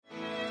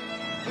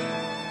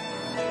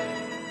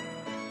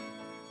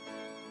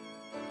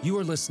You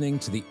are listening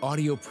to the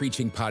audio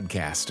preaching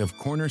podcast of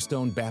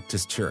Cornerstone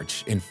Baptist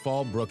Church in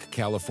Fallbrook,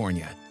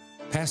 California,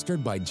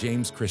 pastored by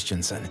James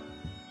Christensen.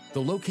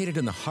 Though located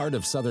in the heart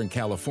of Southern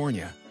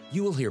California,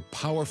 you will hear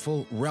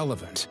powerful,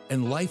 relevant,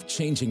 and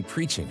life-changing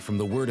preaching from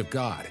the Word of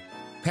God.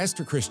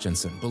 Pastor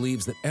Christensen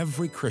believes that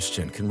every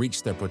Christian can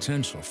reach their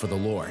potential for the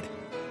Lord.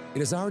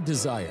 It is our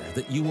desire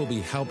that you will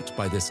be helped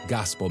by this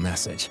gospel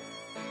message.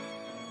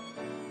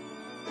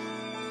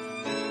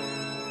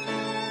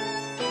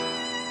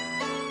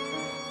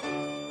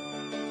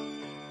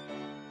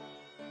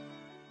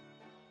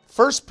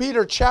 First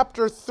Peter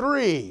chapter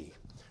 3.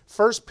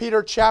 1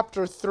 Peter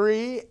chapter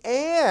 3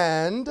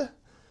 and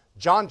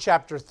John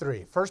chapter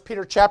 3. 1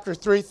 Peter chapter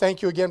 3,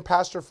 thank you again,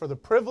 Pastor, for the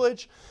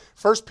privilege.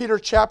 1 Peter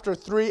chapter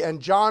 3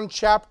 and John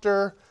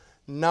chapter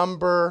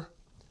number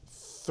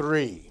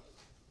 3.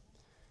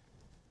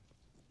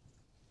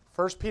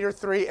 1 Peter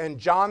 3 and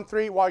John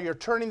 3. While you're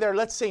turning there,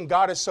 let's sing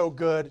God is So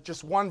Good.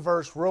 Just one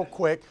verse real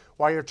quick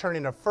while you're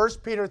turning to 1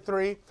 Peter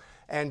 3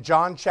 and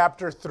John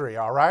chapter 3.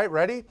 All right,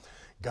 ready?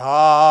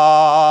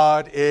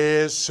 God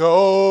is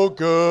so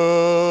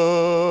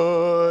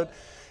good.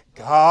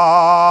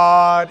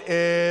 God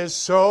is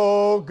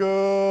so good.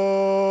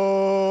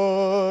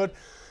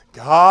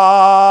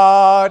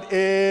 God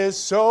is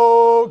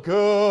so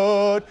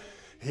good.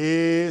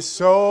 He's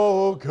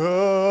so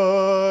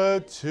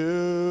good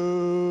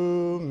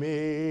to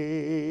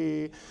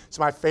me. It's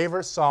my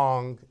favorite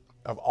song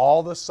of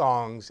all the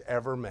songs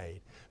ever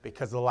made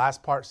because the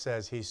last part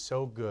says, He's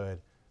so good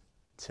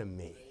to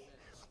me.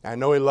 I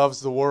know He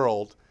loves the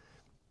world,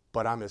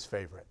 but I'm His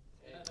favorite.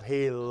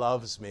 He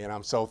loves me, and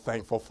I'm so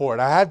thankful for it.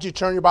 I had you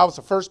turn your Bibles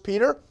to 1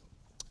 Peter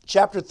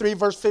chapter 3,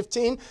 verse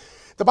 15.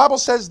 The Bible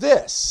says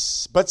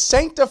this, "But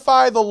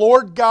sanctify the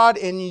Lord God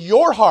in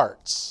your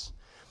hearts,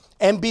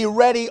 and be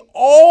ready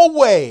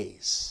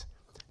always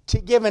to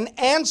give an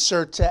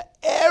answer to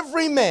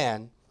every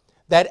man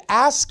that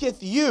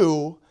asketh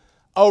you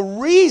a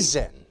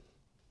reason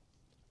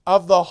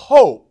of the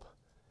hope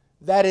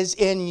that is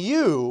in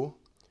you,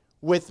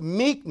 with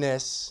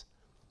meekness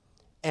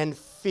and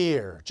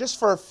fear." Just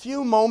for a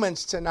few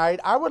moments tonight,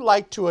 I would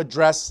like to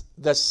address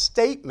the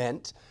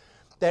statement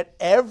that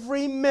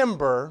every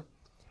member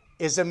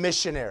is a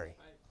missionary.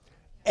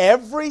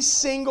 Every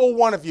single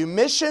one of you.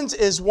 Missions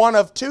is one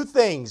of two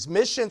things.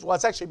 Missions, well,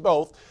 it's actually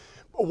both.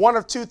 One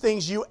of two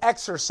things you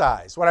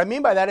exercise. What I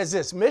mean by that is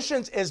this.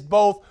 Missions is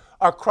both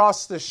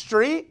across the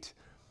street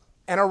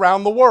and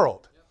around the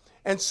world.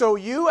 And so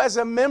you as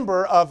a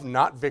member of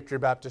not Victory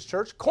Baptist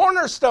Church,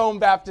 Cornerstone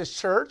Baptist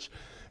Church,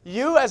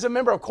 you as a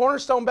member of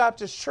Cornerstone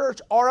Baptist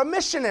Church are a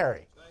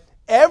missionary.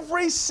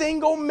 Every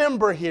single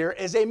member here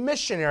is a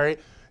missionary.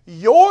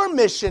 Your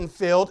mission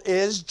field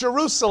is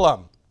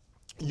Jerusalem.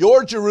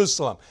 Your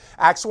Jerusalem.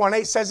 Acts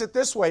 1:8 says it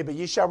this way, "But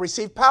ye shall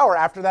receive power.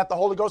 After that the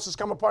Holy Ghost has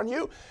come upon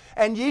you,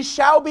 and ye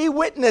shall be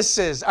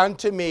witnesses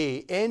unto me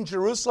in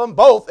Jerusalem,"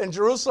 both in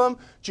Jerusalem,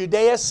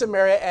 Judea,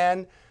 Samaria,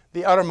 and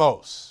the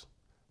uttermost.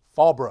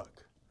 Fallbrook.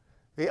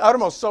 The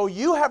uttermost. So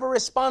you have a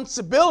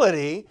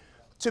responsibility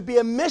to be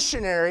a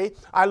missionary.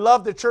 I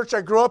love the church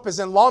I grew up is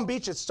in Long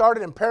Beach. It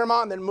started in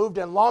Paramount and then moved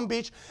in Long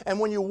Beach. And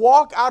when you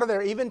walk out of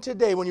there, even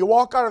today, when you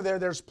walk out of there,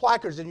 there's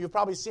placards, and you've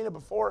probably seen it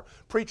before,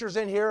 preachers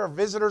in here or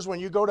visitors when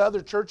you go to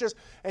other churches,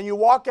 and you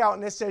walk out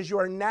and it says you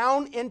are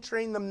now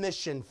entering the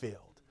mission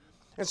field.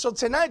 And so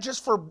tonight,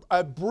 just for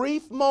a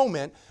brief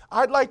moment,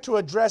 I'd like to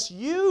address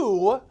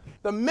you,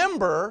 the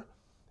member,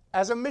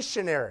 as a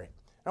missionary.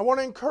 I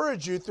want to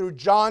encourage you through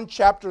John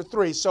chapter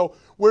 3. So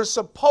we're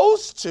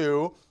supposed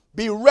to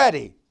be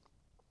ready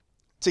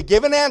to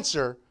give an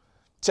answer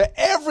to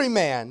every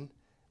man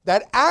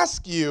that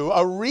asks you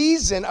a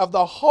reason of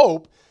the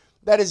hope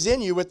that is in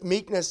you with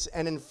meekness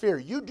and in fear.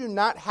 You do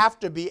not have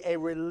to be a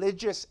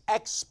religious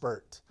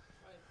expert,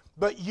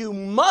 but you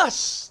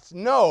must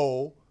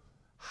know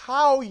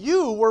how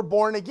you were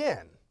born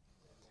again.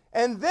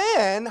 And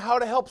then how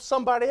to help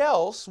somebody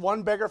else,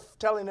 one beggar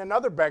telling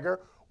another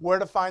beggar where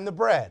to find the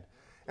bread.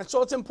 And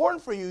so it's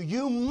important for you.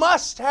 You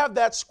must have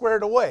that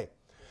squared away.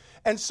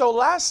 And so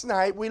last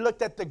night we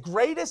looked at the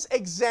greatest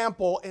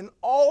example in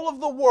all of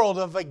the world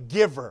of a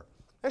giver.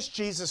 That's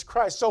Jesus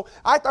Christ. So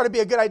I thought it'd be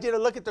a good idea to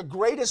look at the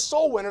greatest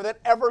soul winner that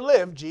ever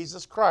lived,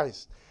 Jesus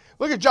Christ.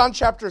 Look at John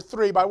chapter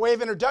 3. By way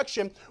of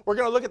introduction, we're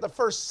going to look at the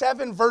first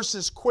 7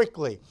 verses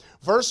quickly.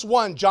 Verse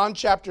 1, John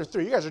chapter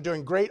 3. You guys are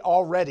doing great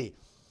already.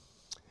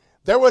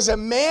 "There was a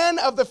man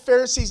of the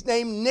Pharisees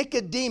named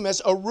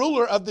Nicodemus, a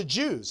ruler of the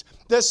Jews.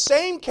 The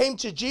same came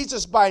to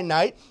Jesus by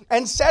night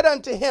and said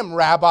unto him,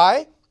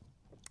 Rabbi,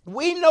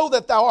 we know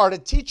that thou art a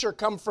teacher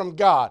come from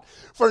God.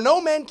 For no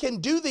man can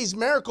do these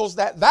miracles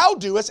that thou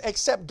doest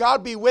except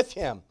God be with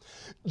him.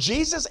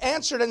 Jesus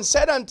answered and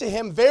said unto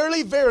him,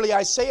 Verily, verily,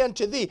 I say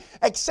unto thee,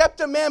 except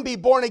a man be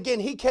born again,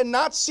 he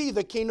cannot see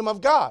the kingdom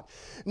of God.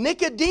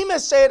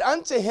 Nicodemus said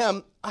unto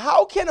him,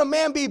 How can a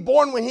man be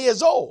born when he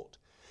is old?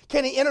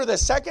 Can he enter the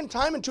second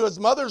time into his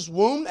mother's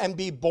womb and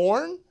be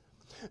born?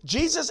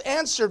 Jesus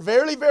answered,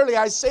 Verily, verily,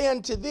 I say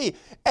unto thee,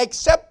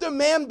 except a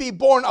man be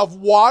born of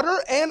water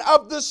and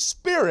of the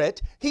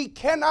Spirit, he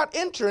cannot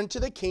enter into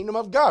the kingdom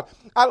of God.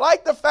 I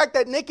like the fact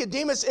that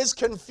Nicodemus is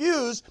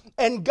confused,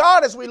 and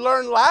God, as we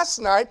learned last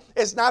night,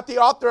 is not the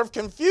author of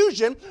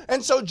confusion.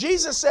 And so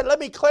Jesus said, let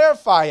me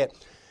clarify it.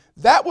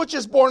 That which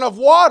is born of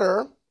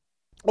water,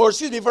 verse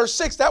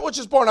 6, that which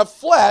is born of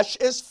flesh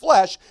is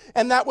flesh,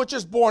 and that which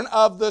is born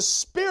of the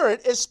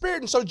Spirit is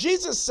spirit. And so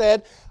Jesus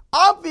said,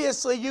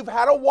 obviously you've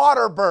had a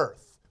water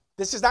birth.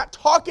 This is not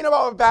talking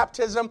about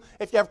baptism.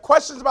 If you have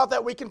questions about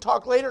that, we can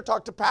talk later,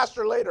 talk to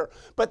Pastor later.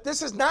 But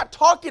this is not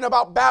talking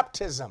about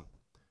baptism.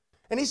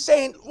 And he's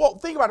saying, well,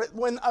 think about it.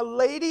 When a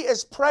lady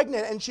is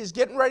pregnant and she's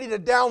getting ready to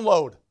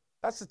download,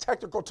 that's the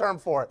technical term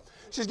for it.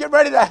 She's getting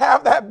ready to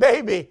have that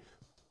baby.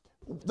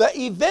 The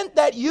event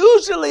that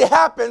usually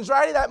happens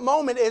right at that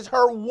moment is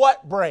her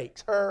what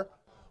breaks? Her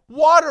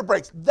water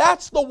breaks.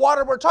 That's the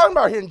water we're talking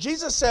about here. And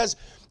Jesus says,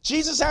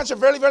 Jesus answered,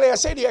 Verily, verily, I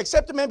say to you,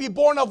 except a man be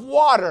born of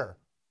water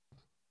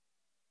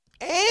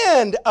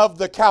and of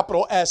the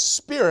capital S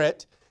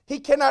Spirit, he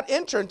cannot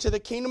enter into the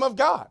kingdom of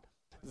God.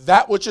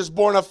 That which is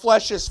born of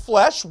flesh is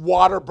flesh,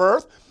 water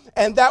birth,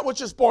 and that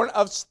which is born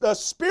of the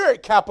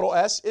Spirit, capital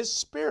S, is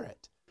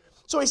spirit.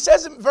 So he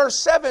says in verse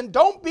 7,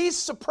 don't be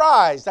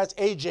surprised. That's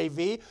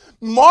AJV.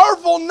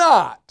 Marvel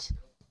not.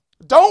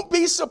 Don't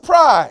be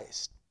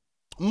surprised.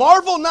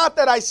 Marvel not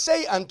that I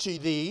say unto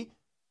thee,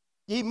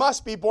 ye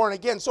must be born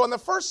again. So in the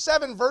first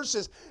 7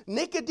 verses,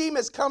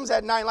 Nicodemus comes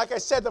at night. Like I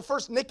said, the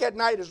first Nick at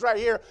night is right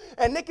here.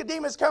 And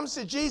Nicodemus comes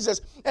to Jesus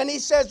and he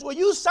says, will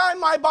you sign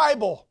my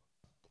Bible?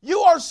 You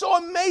are so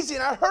amazing.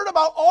 I heard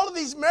about all of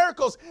these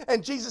miracles.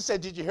 And Jesus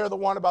said, did you hear the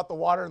one about the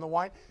water and the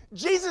wine?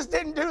 Jesus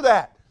didn't do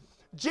that.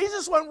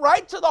 Jesus went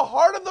right to the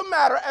heart of the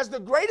matter as the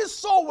greatest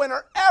soul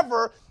winner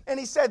ever, and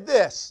he said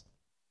this,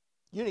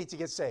 you need to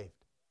get saved.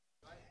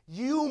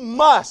 You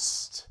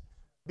must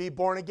be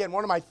born again.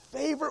 One of my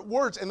favorite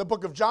words in the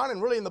book of John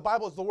and really in the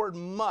Bible is the word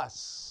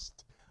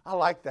must. I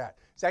like that.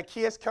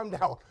 Zacchaeus, come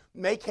down.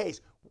 Make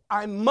haste.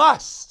 I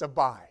must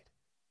abide.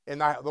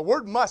 And the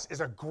word must is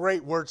a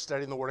great word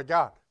study in the Word of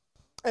God.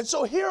 And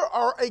so here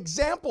our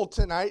example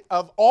tonight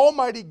of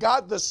Almighty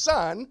God the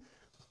Son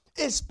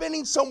is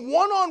spending some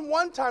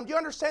one-on-one time. Do you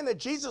understand that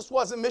Jesus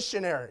was a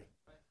missionary?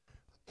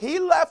 He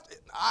left,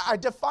 I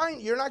define,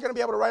 you're not going to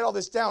be able to write all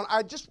this down.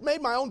 I just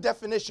made my own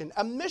definition.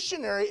 A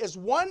missionary is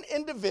one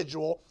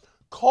individual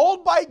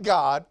called by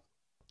God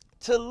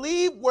to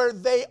leave where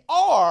they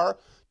are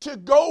to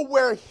go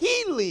where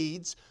He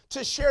leads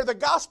to share the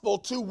gospel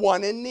to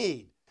one in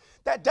need.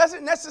 That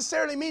doesn't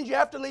necessarily mean you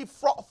have to leave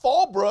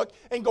Fallbrook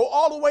and go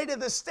all the way to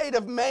the state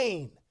of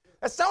Maine.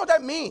 That's not what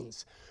that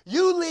means.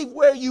 You leave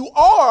where you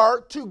are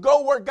to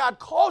go where God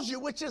calls you,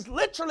 which is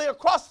literally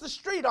across the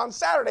street on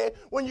Saturday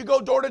when you go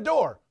door to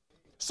door.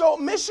 So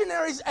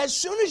missionaries, as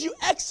soon as you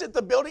exit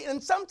the building,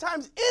 and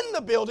sometimes in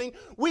the building,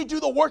 we do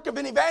the work of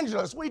an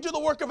evangelist. We do the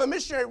work of a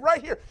missionary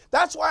right here.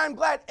 That's why I'm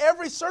glad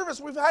every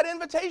service we've had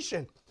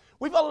invitation.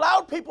 We've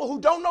allowed people who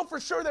don't know for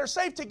sure they're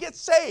saved, to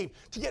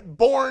get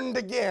born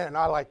again.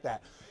 I like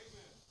that.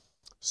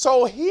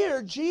 So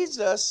here,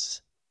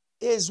 Jesus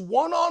is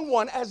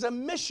one-on-one as a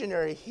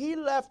missionary. He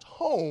left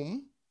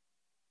home,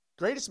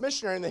 greatest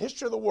missionary in the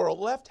history of the world,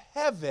 left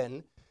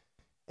heaven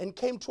and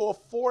came to a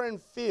foreign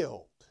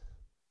field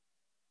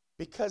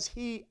because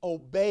he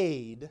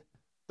obeyed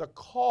the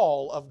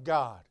call of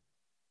God.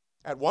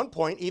 At one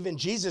point, even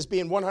Jesus,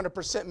 being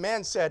 100%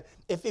 man, said,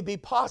 if it be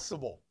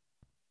possible,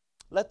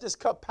 let this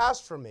cup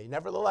pass from me.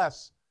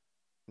 Nevertheless,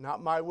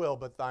 not my will,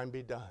 but thine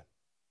be done.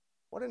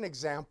 What an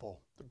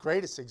example, the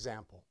greatest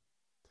example.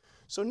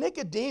 So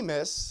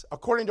Nicodemus,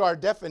 according to our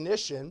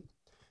definition,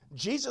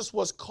 Jesus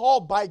was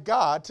called by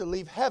God to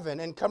leave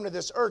heaven and come to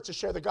this earth to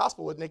share the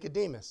gospel with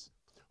Nicodemus,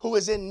 who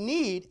was in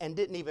need and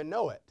didn't even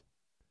know it.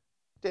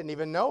 Didn't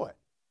even know it.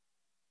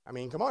 I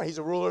mean, come on, he's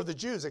a ruler of the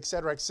Jews,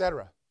 etc.,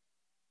 etc.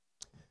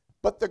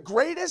 But the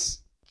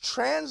greatest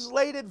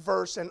translated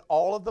verse in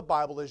all of the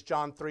Bible is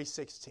John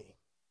 3:16.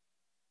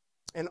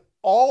 In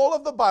all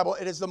of the Bible,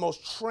 it is the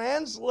most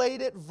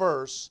translated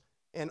verse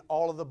in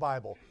all of the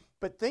Bible.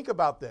 But think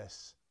about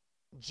this.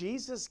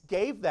 Jesus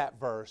gave that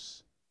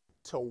verse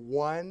to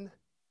one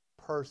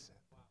person.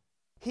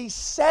 He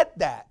said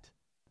that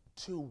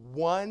to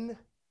one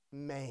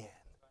man.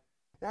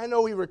 Now, I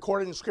know we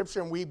recorded in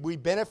Scripture and we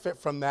benefit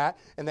from that.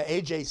 And the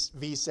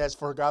AJV says,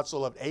 for God so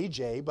loved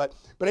AJ. But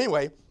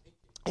anyway,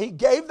 he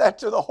gave that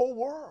to the whole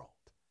world.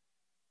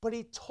 But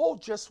he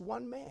told just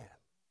one man.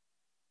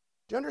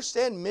 Do you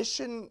understand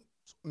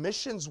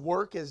missions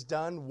work is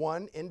done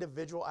one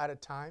individual at a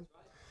time?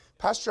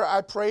 Pastor,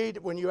 I prayed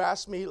when you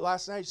asked me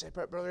last night. You said,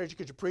 Brother AJ,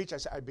 could you preach?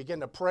 I began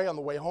to pray on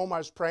the way home. I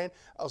was praying.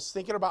 I was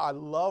thinking about, I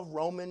love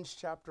Romans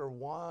chapter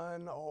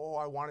 1. Oh,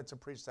 I wanted to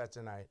preach that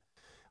tonight.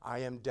 I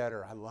am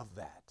debtor. I love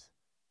that.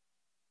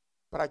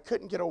 But I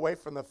couldn't get away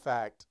from the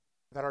fact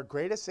that our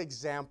greatest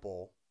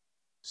example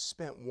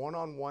spent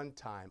one-on-one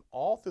time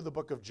all through the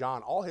book of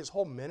John, all his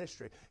whole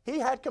ministry. He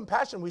had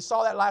compassion. We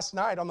saw that last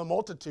night on the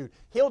multitude.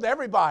 Healed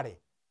everybody.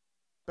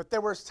 But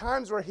there was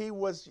times where he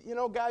was,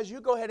 guys,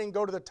 you go ahead and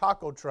go to the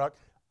taco truck.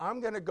 I'm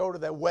going to go to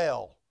the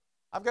well.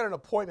 I've got an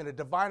appointment, a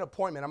divine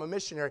appointment. I'm a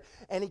missionary.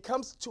 And he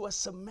comes to a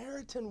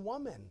Samaritan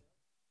woman.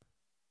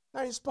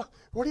 Now,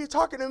 what are you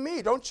talking to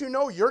me? Don't you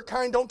know your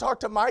kind don't talk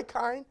to my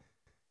kind?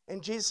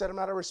 And Jesus said, I'm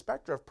not a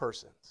respecter of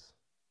persons.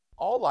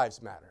 All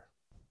lives matter.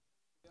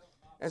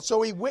 And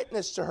so he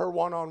witnessed to her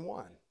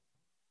one-on-one.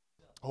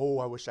 Oh,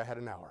 I wish I had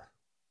an hour.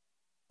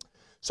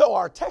 So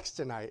our text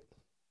tonight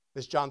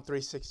is John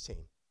 3:16.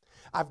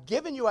 I've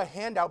given you a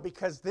handout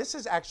because this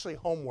is actually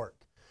homework.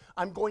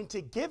 I'm going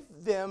to give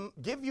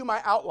you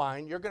my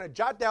outline. You're going to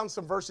jot down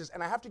some verses,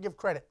 and I have to give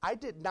credit. I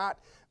did not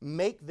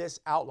make this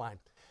outline.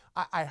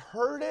 I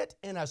heard it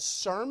in a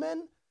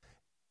sermon.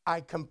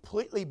 I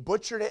completely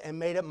butchered it and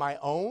made it my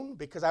own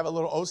because I have a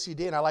little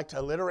OCD and I like to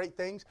alliterate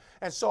things.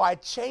 And so I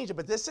changed it.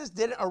 But this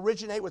didn't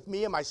originate with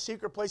me in my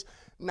secret place.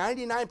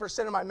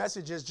 99% of my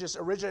messages just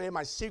originated in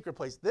my secret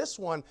place. This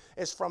one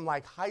is from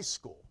like high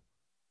school.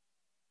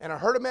 And I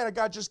heard a man of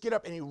God just get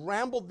up and he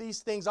rambled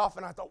these things off.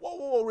 And I thought,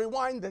 whoa,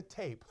 rewind the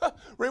tape.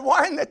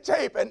 Rewind the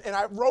tape. And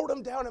I wrote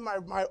them down in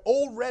my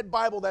old red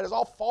Bible that is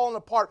all fallen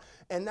apart.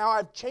 And now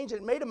I've changed it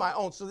and made it my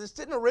own. So this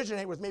didn't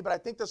originate with me, but I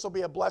think this will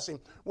be a blessing.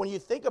 When you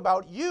think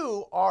about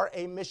you are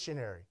a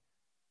missionary,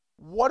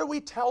 what do we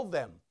tell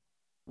them?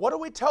 What do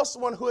we tell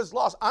someone who is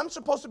lost? I'm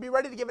supposed to be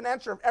ready to give an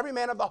answer of every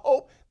man of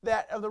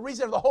the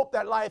reason of the hope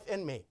that lieth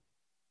in me.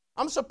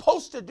 I'm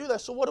supposed to do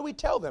that. So what do we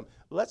tell them?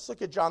 Let's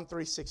look at John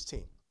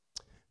 3:16.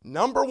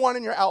 Number one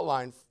in your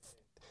outline,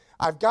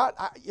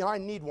 I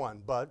need one,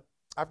 bud.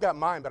 I've got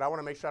mine, but I want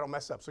to make sure I don't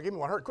mess up. So give me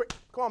one. Hurry, quick.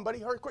 Come on, buddy.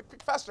 Hurry, quick,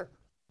 faster.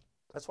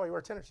 That's why you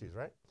wear tennis shoes,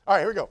 right? All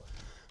right, here we go.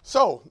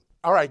 So,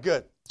 all right,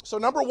 good. So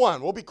number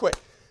one, we'll be quick.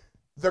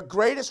 The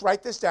greatest,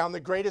 write this down, the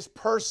greatest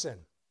person.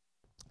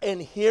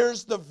 And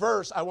here's the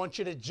verse I want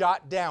you to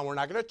jot down. We're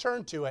not going to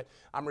turn to it.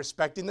 I'm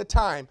respecting the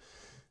time.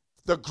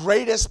 The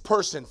greatest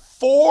person.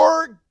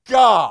 For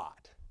God,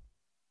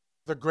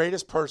 the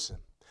greatest person.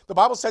 The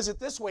Bible says it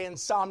this way in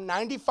Psalm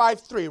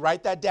 95:3.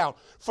 Write that down.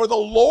 For the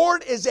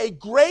Lord is a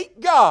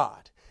great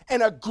God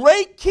and a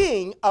great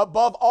King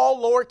above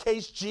all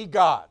lowercase g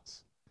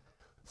gods.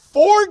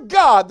 For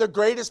God, the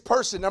greatest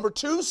person. Number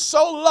two,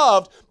 so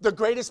loved, the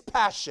greatest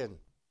passion.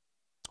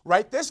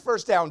 Write this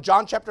verse down.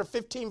 John chapter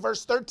 15,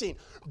 verse 13.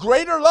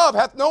 Greater love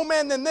hath no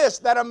man than this,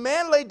 that a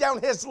man laid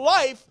down his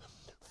life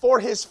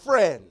for his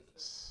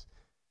friends.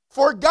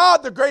 For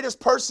God, the greatest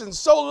person,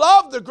 so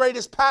loved, the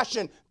greatest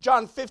passion.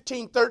 John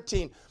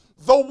 15:13.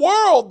 The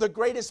world, the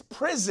greatest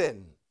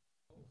prison.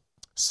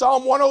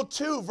 Psalm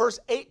 102, verse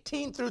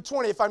 18 through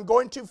 20. If I'm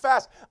going too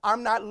fast,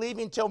 I'm not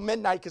leaving till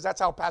midnight because that's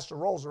how Pastor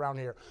rolls around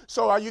here.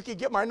 So you can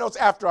get my notes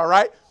after, all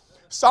right?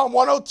 Psalm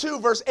 102,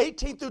 verse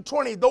 18 through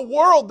 20. The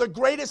world, the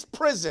greatest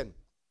prison.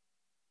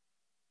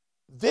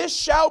 This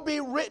shall be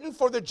written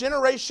for the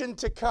generation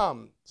to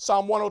come.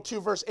 Psalm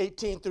 102, verse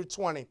 18 through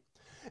 20.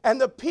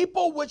 And the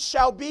people which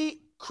shall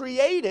be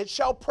created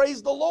shall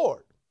praise the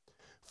Lord.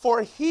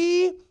 For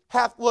he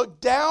hath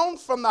looked down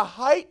from the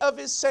height of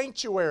his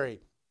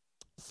sanctuary.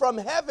 From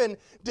heaven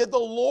did the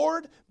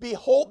Lord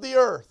behold the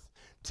earth,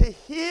 to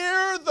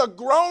hear the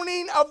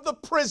groaning of the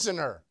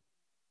prisoner.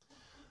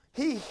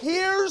 He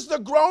hears the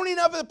groaning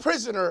of the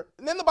prisoner.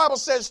 And then the Bible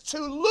says to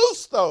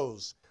loose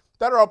those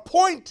that are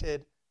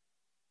appointed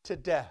to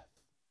death.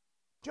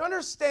 Do you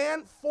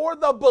understand? For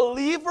the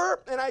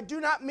believer, and I do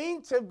not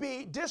mean to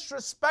be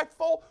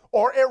disrespectful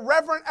or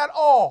irreverent at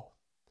all,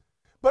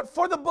 but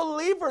for the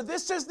believer,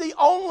 this is the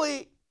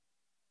only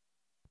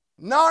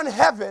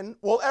non-heaven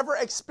will ever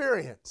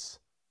experience.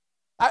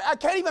 I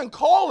can't even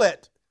call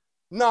it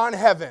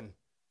non-heaven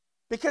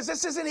because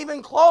this isn't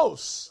even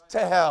close to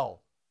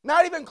hell.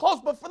 Not even close,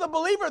 but for the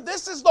believer,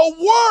 this is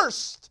the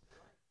worst.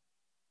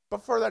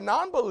 But for the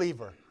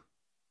non-believer,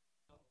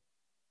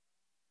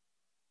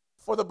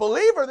 for the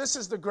believer, this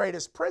is the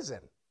greatest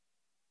prison.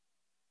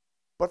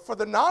 But for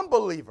the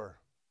non-believer,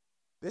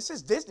 this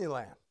is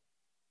Disneyland.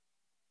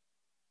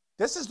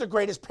 This is the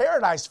greatest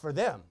paradise for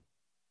them.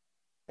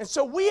 And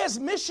so we as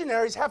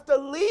missionaries have to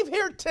leave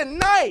here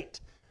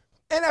tonight.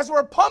 And as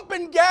we're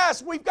pumping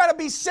gas, we've got to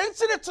be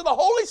sensitive to the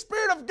Holy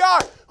Spirit of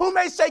God who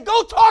may say,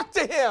 go talk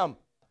to him.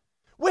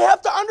 We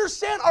have to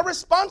understand our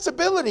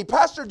responsibility.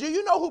 Pastor, do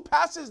you know who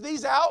passes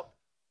these out?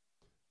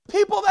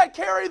 People that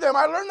carry them.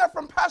 I learned that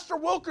from Pastor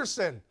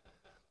Wilkerson.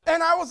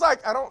 And I was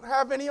like, I don't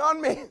have any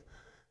on me.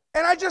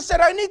 And I just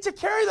said, I need to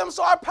carry them,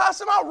 so I pass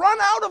them out, run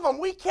out of them.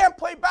 We can't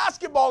play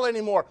basketball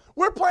anymore.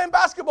 We're playing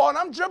basketball, and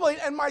I'm dribbling,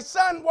 and my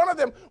son, one of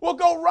them, will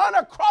go run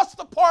across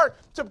the park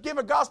to give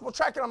a gospel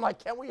tract. And I'm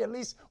like, can't we at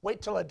least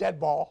wait till a dead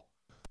ball?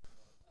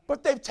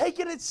 But they've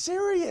taken it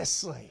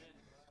seriously.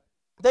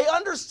 They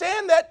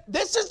understand that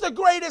this is the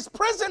greatest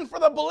prison for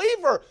the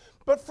believer,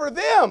 but for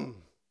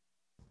them.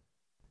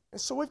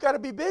 And so we've got to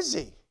be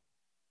busy.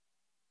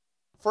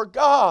 For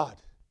God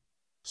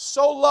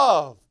so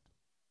loved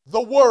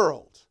the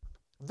world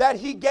that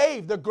he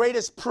gave the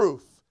greatest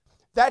proof.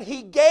 That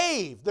he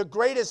gave the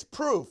greatest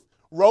proof.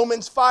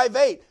 Romans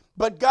 5:8.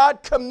 But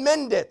God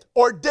commended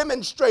or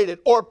demonstrated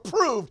or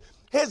proved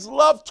his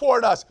love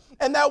toward us,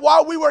 and that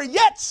while we were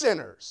yet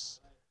sinners,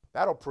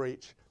 that'll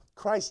preach,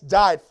 Christ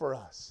died for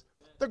us.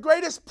 The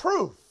greatest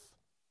proof.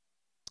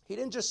 He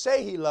didn't just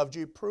say he loved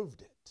you, he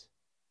proved it.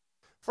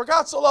 For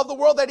God so loved the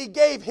world that he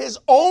gave his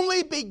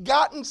only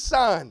begotten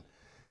Son,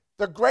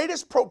 the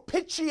greatest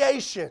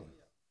propitiation.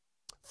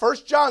 1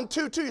 John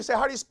 2:2. You say,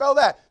 how do you spell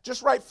that?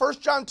 Just write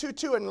 1 John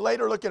 2:2 and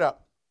later look it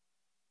up.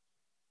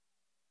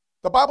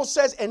 The Bible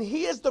says, and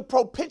he is the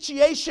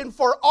propitiation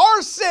for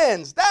our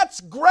sins.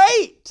 That's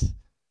great.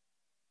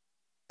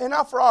 And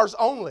not for ours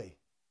only.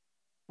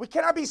 We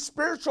cannot be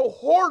spiritual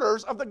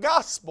hoarders of the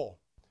gospel.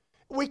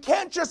 We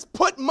can't just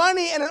put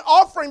money in an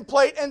offering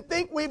plate and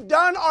think we've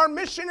done our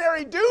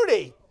missionary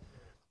duty.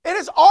 It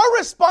is our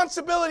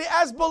responsibility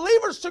as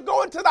believers to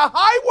go into the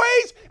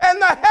highways and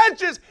the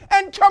hedges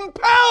and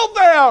compel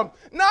them.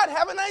 Not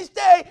have a nice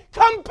day,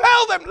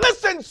 compel them.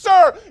 Listen,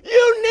 sir,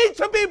 you need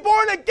to be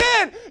born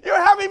again.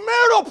 You're having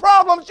marital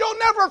problems. You'll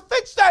never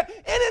fix that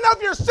in and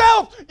of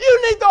yourself.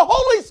 You need the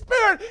Holy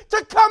Spirit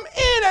to come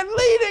in and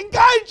lead and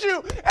guide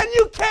you. And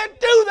you can't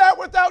do that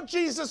without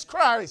Jesus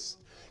Christ.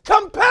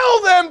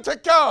 Compel them to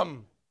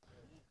come.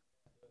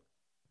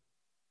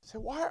 So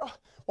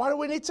why do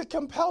we need to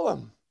compel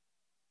them?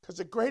 Because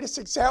the greatest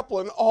example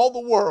in all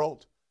the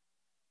world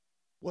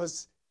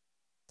was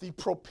the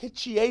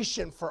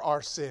propitiation for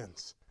our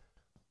sins.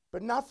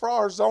 But not for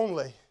ours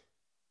only,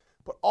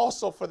 but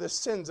also for the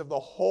sins of the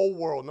whole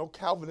world. No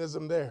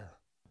Calvinism there.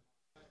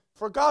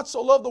 For God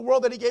so loved the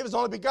world that he gave his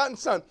only begotten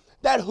Son,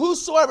 that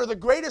whosoever, the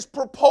greatest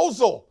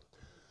proposal.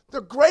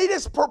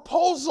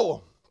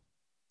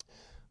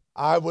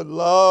 I would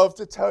love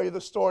to tell you the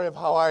story of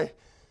how I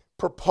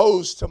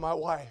proposed to my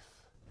wife.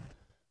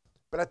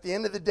 But at the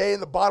end of the day,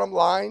 and the bottom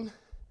line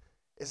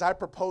is I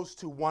proposed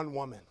to one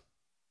woman.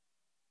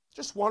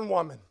 Just one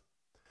woman.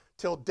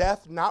 Till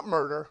death, not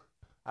murder.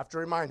 I have to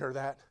remind her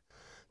that.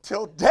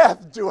 Till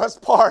death do us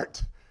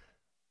part.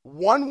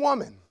 One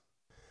woman.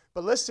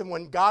 But listen,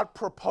 when God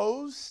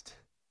proposed,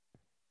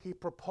 he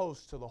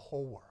proposed to the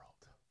whole world.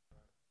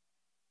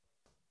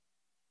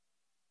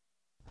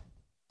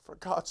 For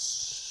God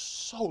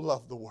so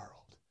loved the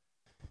world.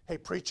 Hey,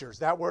 preachers,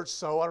 that word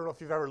so, I don't know if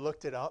you've ever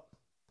looked it up.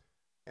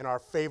 In our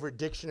favorite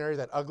dictionary,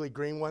 that ugly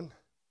green one,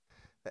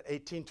 that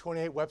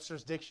 1828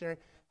 Webster's Dictionary,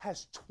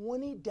 has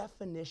 20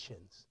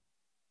 definitions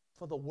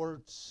for the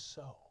word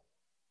so.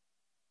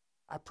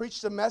 I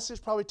preached a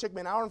message, probably took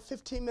me an hour and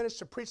 15 minutes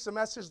to preach the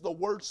message, the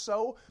word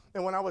so,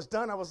 and when I was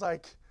done, I was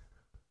like,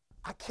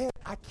 I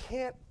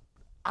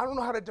don't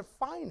know how to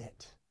define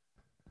it.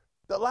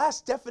 The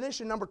last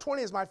definition, number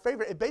 20, is my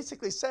favorite. It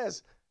basically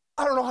says,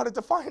 I don't know how to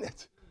define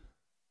it.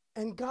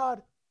 And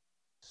God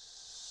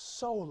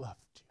so loved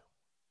you.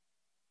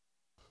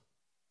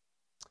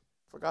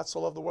 For God so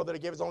loved the world that he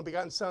gave his only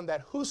begotten Son,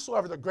 that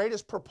whosoever, the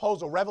greatest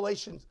proposal,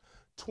 Revelation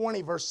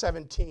 20, verse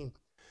 17,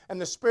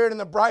 and the Spirit and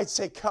the bride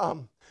say,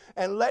 come.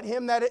 And let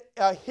him that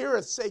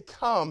heareth say,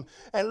 come.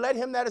 And let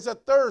him that is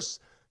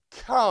athirst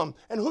come.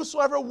 And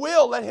whosoever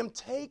will, let him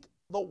take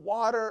the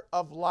water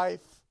of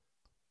life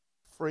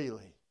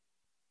freely.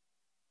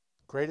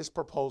 Greatest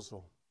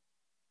proposal,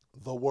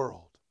 the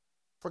world.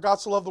 For God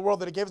so loved the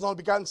world that he gave his only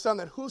begotten Son,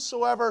 that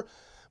whosoever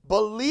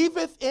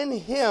believeth in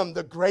him,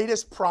 the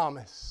greatest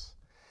promise.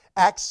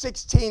 Acts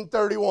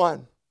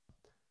 16:31.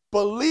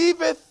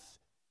 Believeth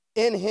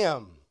in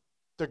him,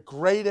 the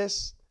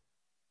greatest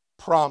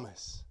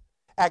promise.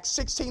 Acts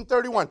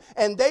 16:31.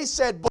 And they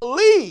said,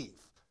 believe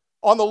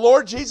on the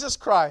Lord Jesus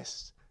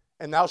Christ,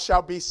 and thou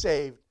shalt be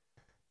saved,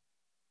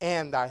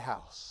 and thy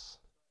house.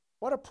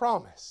 What a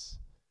promise.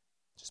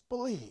 Just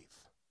believe.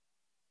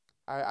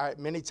 I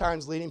many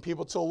times leading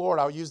people to the Lord,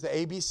 I'll use the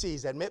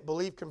ABCs: admit,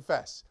 believe,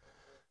 confess.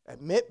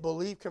 Admit,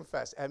 believe,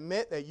 confess.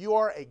 Admit that you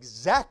are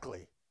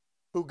exactly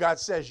who God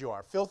says you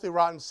are. Filthy,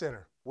 rotten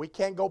sinner. We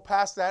can't go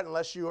past that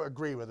unless you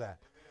agree with that.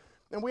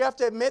 And we have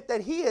to admit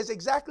that he is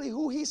exactly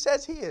who he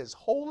says he is.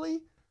 Holy,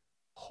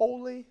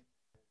 holy,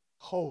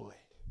 holy.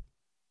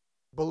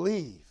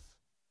 Believe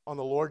on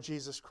the Lord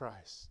Jesus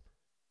Christ.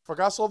 For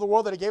God so loved the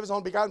world that he gave his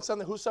only begotten Son,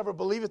 that whosoever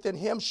believeth in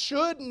him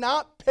should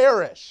not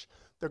perish.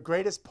 The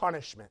greatest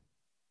punishment.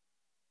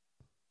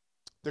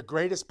 The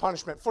greatest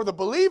punishment. For the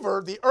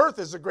believer, the earth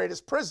is the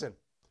greatest prison.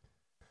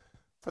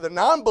 For the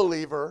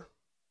non-believer,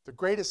 the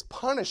greatest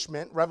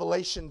punishment,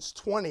 Revelations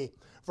 20,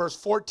 verse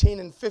 14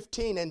 and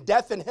 15, and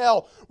death and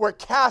hell were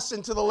cast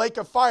into the lake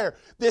of fire.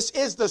 This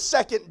is the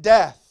second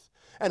death.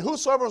 And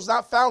whosoever was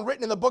not found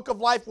written in the book of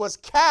life was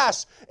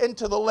cast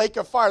into the lake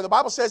of fire. The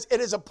Bible says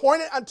it is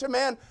appointed unto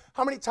man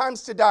how many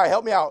times to die?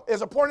 Help me out. It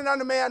is appointed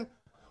unto man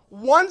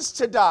once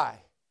to die.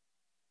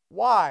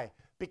 Why?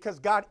 Because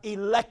God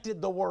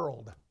elected the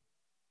world.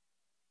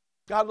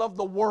 God loved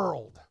the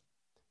world.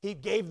 He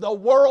gave the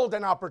world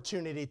an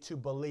opportunity to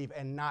believe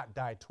and not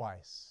die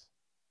twice.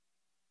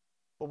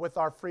 But with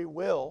our free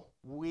will,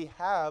 we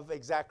have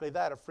exactly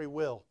that, a free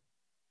will.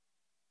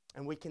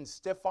 And we can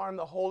stiff-arm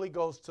the Holy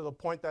Ghost to the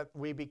point that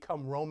we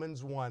become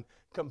Romans 1,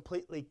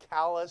 completely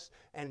calloused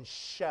and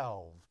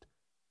shelved,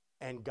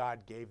 and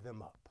God gave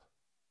them up.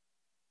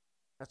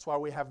 That's why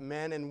we have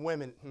men and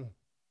women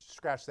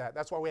Scratch that.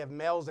 That's why we have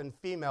males and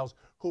females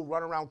who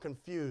run around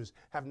confused,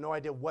 have no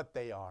idea what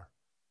they are.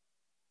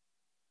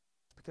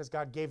 It's because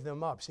God gave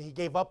them up. See, he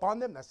gave up on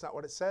them? That's not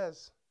what it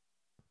says.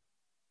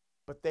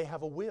 But they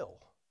have a will.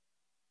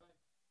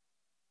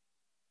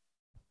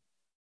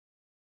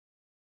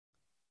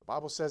 The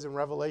Bible says in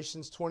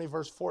Revelations 20,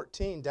 verse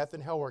 14, death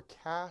and hell were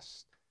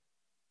cast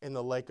in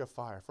the lake of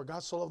fire. For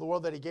God so loved the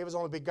world that he gave his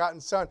only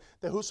begotten Son,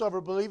 that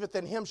whosoever believeth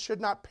in him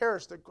should not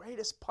perish. The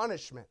greatest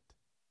punishment.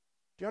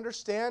 Do you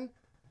understand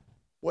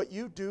what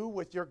you do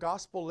with your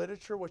gospel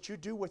literature, what you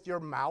do with your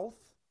mouth?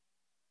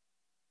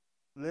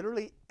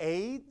 Literally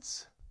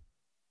aids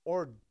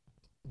or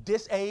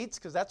disaids,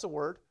 because that's a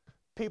word,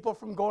 people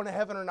from going to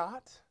heaven or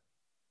not.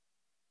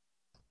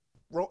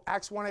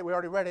 Acts 1:8, we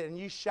already read it, and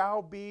ye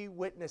shall be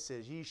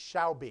witnesses. Ye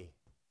shall be.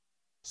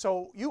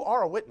 So you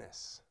are a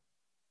witness.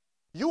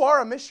 You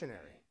are a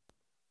missionary.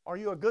 Are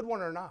you a good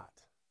one or not?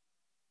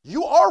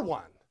 You are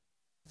one.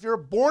 If you're a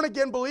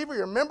born-again believer,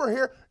 you're a member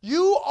here,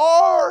 you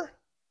are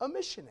a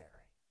missionary.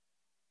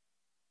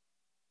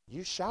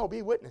 You shall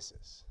be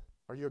witnesses.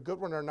 Are you a good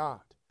one or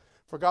not?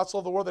 For God so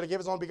loved the world that he gave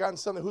his only begotten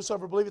Son, that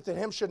whosoever believeth in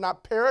him should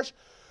not perish,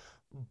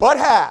 but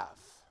have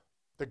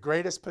the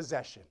greatest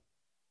possession.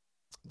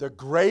 The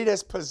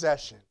greatest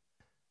possession.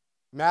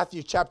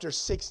 Matthew chapter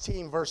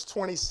 16, verse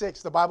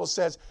 26, the Bible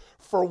says,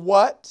 for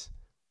what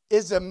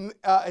is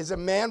a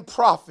man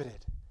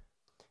profited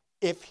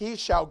if he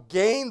shall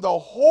gain the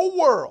whole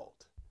world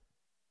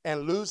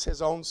and lose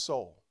his own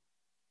soul?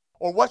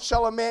 Or what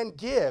shall a man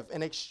give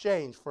in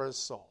exchange for his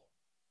soul?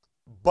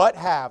 But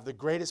have the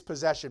greatest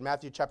possession.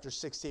 Matthew chapter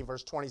 16,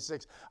 verse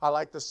 26. I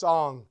like the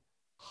song,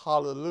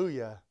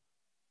 Hallelujah,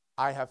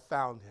 I have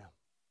found him,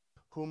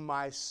 whom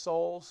my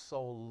soul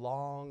so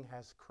long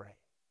has craved.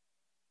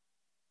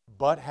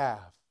 But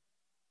have,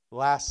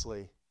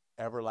 lastly,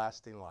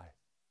 everlasting life.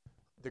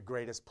 The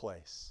greatest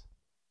place.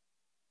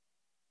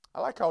 I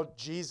like how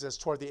Jesus,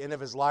 toward the end of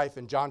his life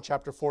in John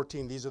chapter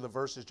 14, these are the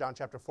verses, John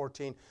chapter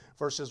 14,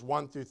 verses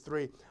 1 through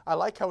 3. I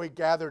like how he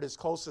gathered his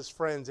closest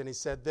friends and he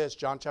said this,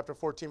 John chapter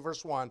 14,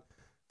 verse 1,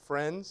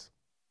 friends,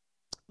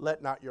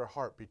 let not your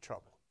heart be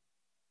troubled.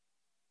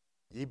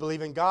 Ye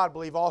believe in God,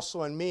 believe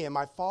also in me. In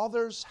my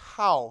Father's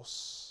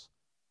house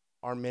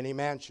are many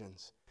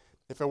mansions.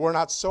 If it were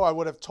not so, I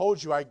would have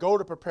told you, I go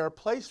to prepare a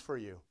place for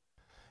you.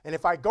 And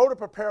if I go to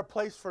prepare a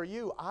place for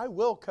you, I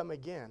will come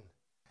again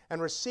and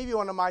receive you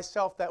unto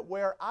myself, that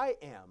where I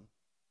am,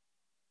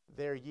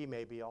 there ye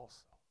may be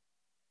also.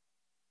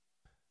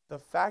 The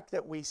fact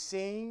that we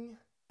sing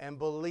and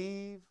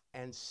believe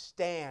and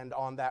stand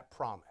on that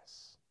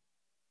promise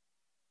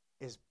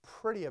is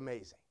pretty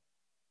amazing.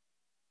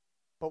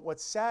 But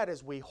what's sad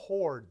is we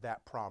hoard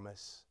that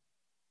promise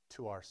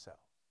to ourselves.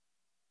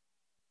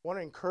 I want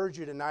to encourage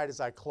you tonight as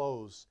I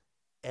close,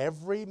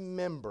 every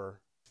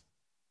member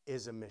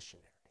is a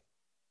missionary.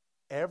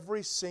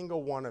 Every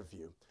single one of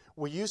you.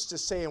 We used to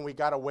say, and we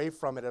got away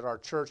from it at our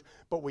church,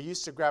 but we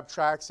used to grab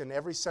tracts, and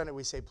every Sunday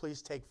we say,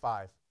 please take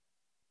 5.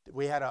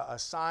 We had a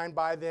sign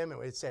by them,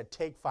 and it said,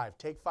 take 5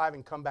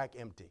 and come back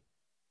empty.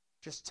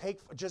 Just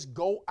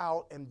go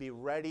out and be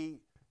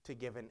ready to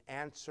give an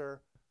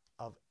answer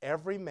of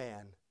every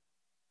man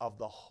of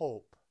the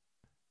hope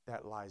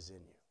that lies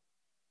in you.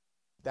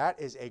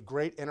 That is a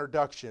great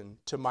introduction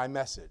to my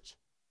message,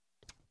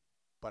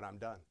 but I'm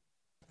done.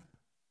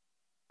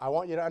 I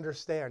want you to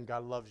understand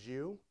God loves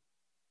you,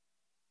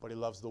 but he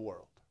loves the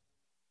world.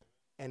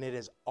 And it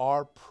is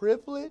our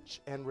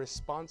privilege and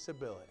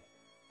responsibility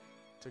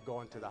to go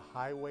into the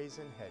highways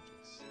and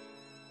hedges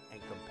and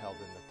compel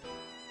them to come.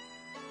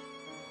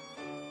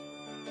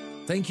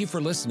 Thank you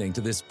for listening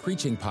to this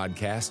preaching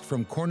podcast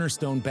from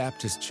Cornerstone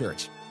Baptist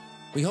Church.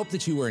 We hope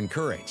that you were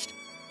encouraged.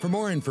 For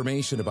more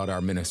information about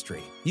our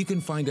ministry, you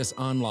can find us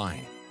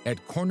online at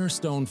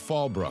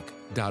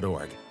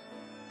cornerstonefallbrook.org.